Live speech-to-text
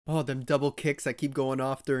Oh, them double kicks that keep going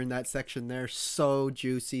off during that section there. So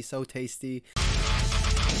juicy, so tasty.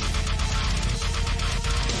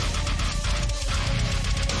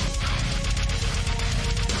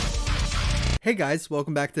 Hey guys,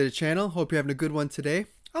 welcome back to the channel. Hope you're having a good one today.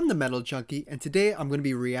 I'm the Metal Junkie, and today I'm going to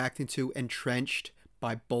be reacting to Entrenched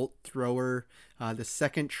by Bolt Thrower, the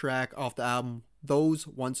second track off the album Those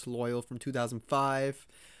Once Loyal from 2005.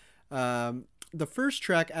 The first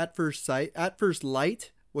track, At First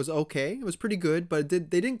Light, was okay. It was pretty good, but they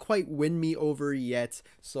didn't quite win me over yet.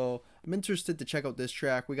 So I'm interested to check out this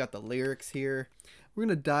track. We got the lyrics here. We're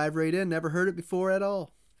going to dive right in. Never heard it before at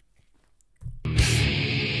all.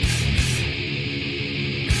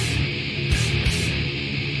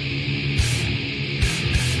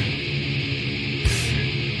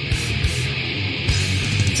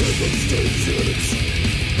 Devastated,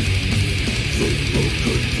 the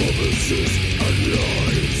broken promises and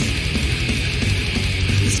lies.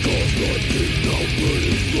 It's cause lightning now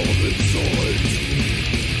burning from inside.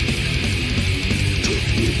 The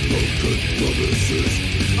broken promises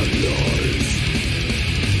and lies.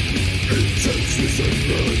 Intense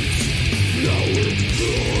resentment, now it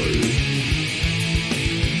flies.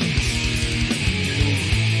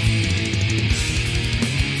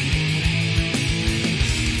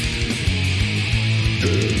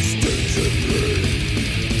 Instinctively,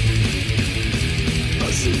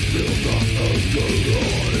 as you feel the anger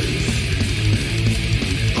rise,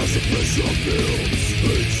 as the pressure builds,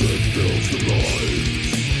 hatred fills the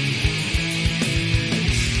minds.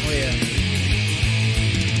 Oh yeah.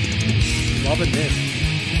 Loving this.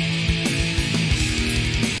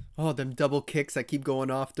 Oh, them double kicks that keep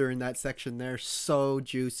going off during that section there. So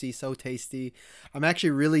juicy, so tasty. I'm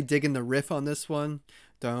actually really digging the riff on this one.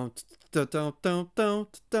 Don't, but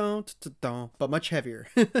much heavier.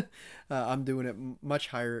 I'm doing it much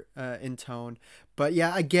higher in tone. But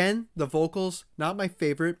yeah, again, the vocals, not my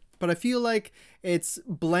favorite, but I feel like it's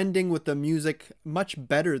blending with the music much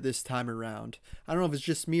better this time around. I don't know if it's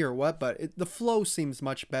just me or what, but the flow seems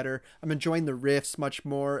much better. I'm enjoying the riffs much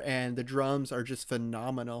more, and the drums are just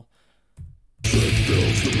phenomenal. It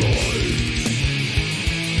fills the minds.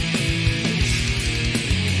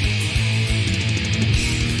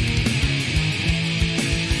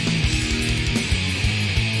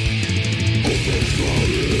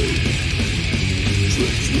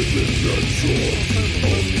 Tricks within the jaws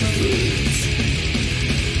of things.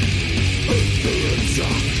 Under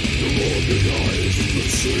attack, the organized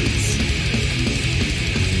machines.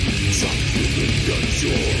 Trapped within the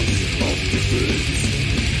jaws of things.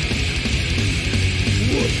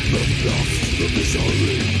 When the blast, the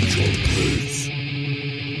misery completes.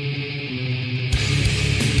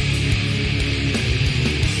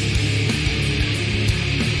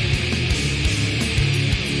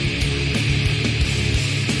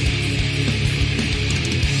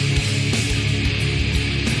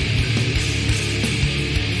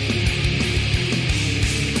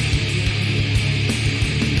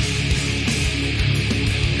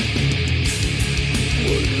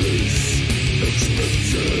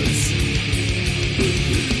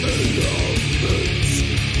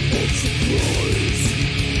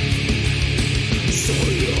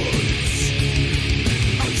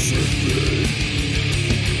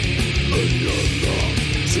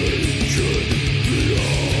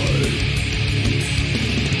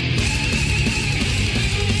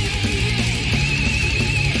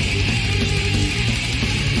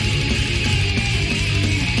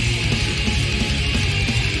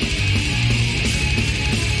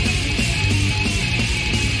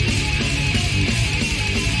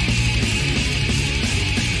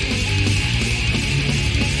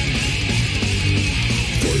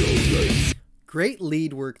 Great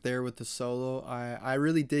lead work there with the solo. I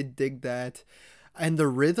really did dig that. And the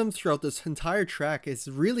rhythm throughout this entire track is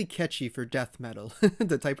really catchy for death metal.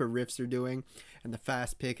 The type of riffs they're doing and the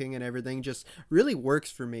fast picking and everything just really works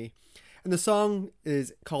for me. And the song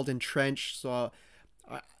is called Entrenched. So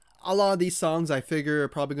a lot of these songs I figure are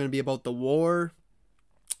probably going to be about the war.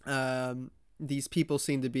 These people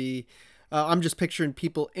seem to be... I'm just picturing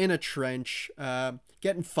people in a trench,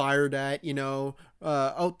 getting fired at, you know,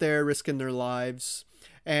 out there risking their lives.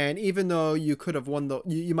 And even though you could have won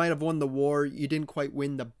you might have won the war, you didn't quite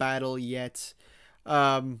win the battle yet.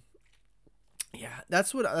 Yeah,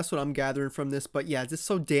 that's what I'm gathering from this. But yeah, it's just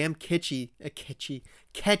so damn catchy,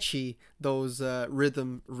 those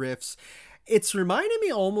rhythm riffs. It's reminding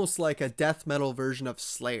me almost like a death metal version of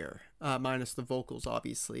Slayer, minus the vocals,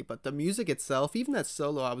 obviously. But the music itself, even that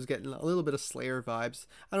solo, I was getting a little bit of Slayer vibes.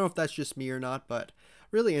 I don't know if that's just me or not, but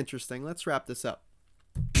really interesting. Let's wrap this up.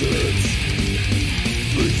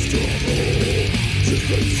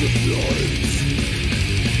 defensive lines.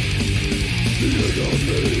 The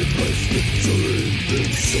enemy has victory in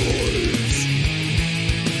sight.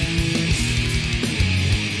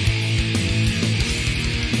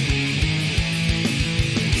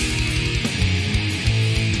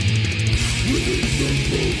 Within the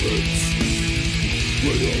moment,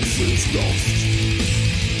 when all is lost,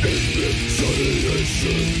 in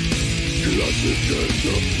retaliation, classic in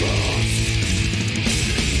the past.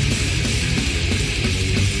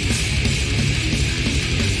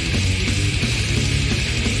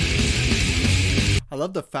 I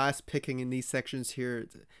love the fast picking in these sections here.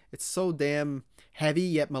 It's so damn heavy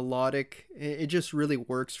yet melodic. It just really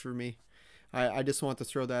works for me. I just want to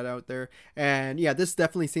throw that out there. And yeah, this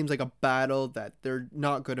definitely seems like a battle that they're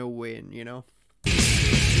not going to win, you know?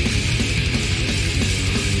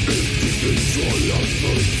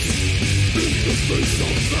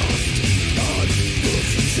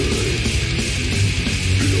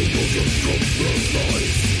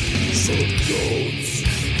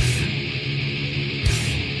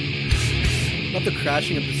 Love the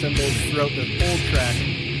crashing of the cymbals throughout the whole track.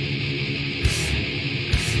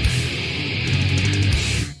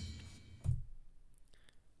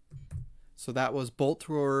 So that was Bolt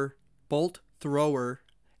Thrower,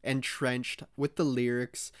 Entrenched with the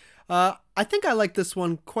lyrics. I think I like this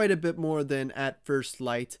one quite a bit more than At First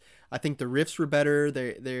Light. I think the riffs were better.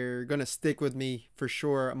 They're gonna stick with me for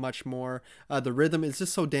sure much more. The rhythm is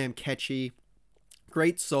just so damn catchy.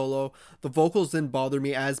 Great solo. The vocals didn't bother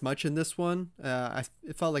me as much in this one.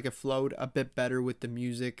 It felt like it flowed a bit better with the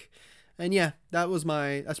music. And yeah,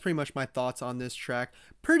 that's pretty much my thoughts on this track.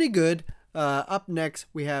 Pretty good. Up next,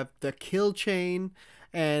 we have The Kill Chain.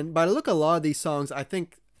 And by the look of a lot of these songs, I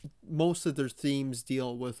think most of their themes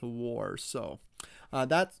deal with war. So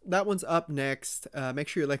that one's up next. Make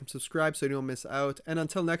sure you like and subscribe so you don't miss out. And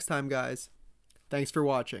until next time, guys, thanks for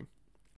watching.